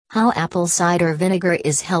How apple cider vinegar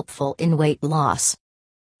is helpful in weight loss.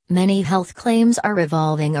 Many health claims are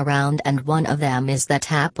revolving around, and one of them is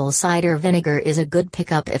that apple cider vinegar is a good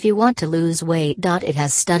pickup if you want to lose weight. It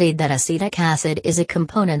has studied that acetic acid is a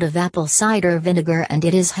component of apple cider vinegar and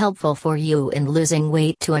it is helpful for you in losing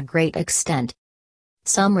weight to a great extent.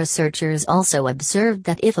 Some researchers also observed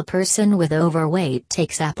that if a person with overweight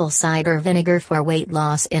takes apple cider vinegar for weight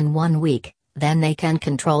loss in 1 week, then they can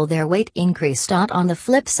control their weight increase. On the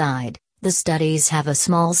flip side, the studies have a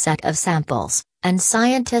small set of samples, and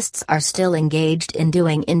scientists are still engaged in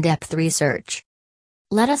doing in-depth research.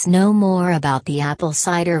 Let us know more about the apple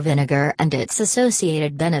cider vinegar and its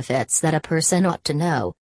associated benefits that a person ought to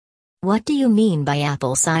know. What do you mean by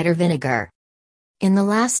apple cider vinegar? In the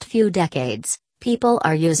last few decades, people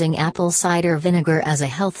are using apple cider vinegar as a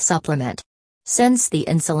health supplement. Since the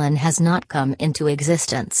insulin has not come into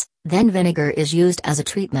existence, then vinegar is used as a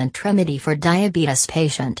treatment remedy for diabetes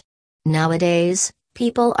patient. Nowadays,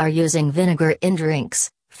 people are using vinegar in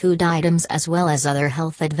drinks, food items as well as other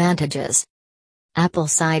health advantages. Apple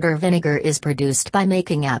cider vinegar is produced by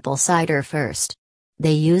making apple cider first.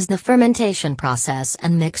 They use the fermentation process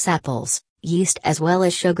and mix apples, yeast as well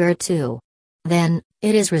as sugar too. Then,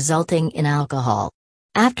 it is resulting in alcohol.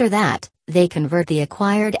 After that, they convert the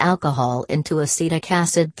acquired alcohol into acetic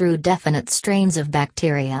acid through definite strains of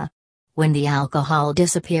bacteria. When the alcohol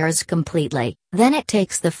disappears completely, then it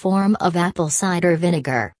takes the form of apple cider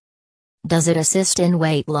vinegar. Does it assist in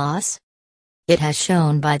weight loss? It has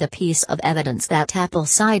shown by the piece of evidence that apple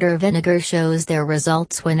cider vinegar shows their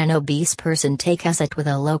results when an obese person takes it with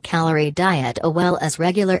a low-calorie diet as well as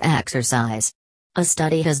regular exercise. A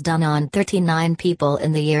study has done on 39 people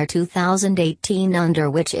in the year 2018 under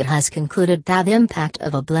which it has concluded that the impact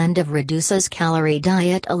of a blend of reduces calorie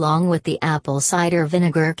diet along with the apple cider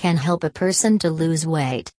vinegar can help a person to lose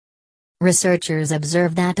weight. Researchers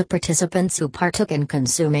observed that the participants who partook in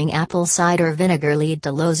consuming apple cider vinegar lead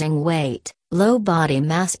to losing weight, low body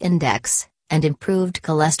mass index, and improved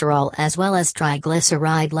cholesterol as well as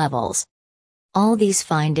triglyceride levels. All these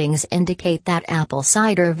findings indicate that apple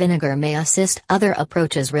cider vinegar may assist other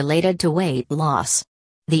approaches related to weight loss.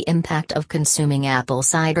 The impact of consuming apple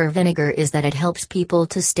cider vinegar is that it helps people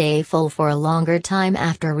to stay full for a longer time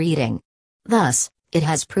after eating. Thus, it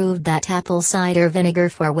has proved that apple cider vinegar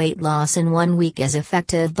for weight loss in 1 week is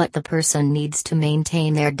effective, but the person needs to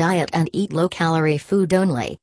maintain their diet and eat low-calorie food only.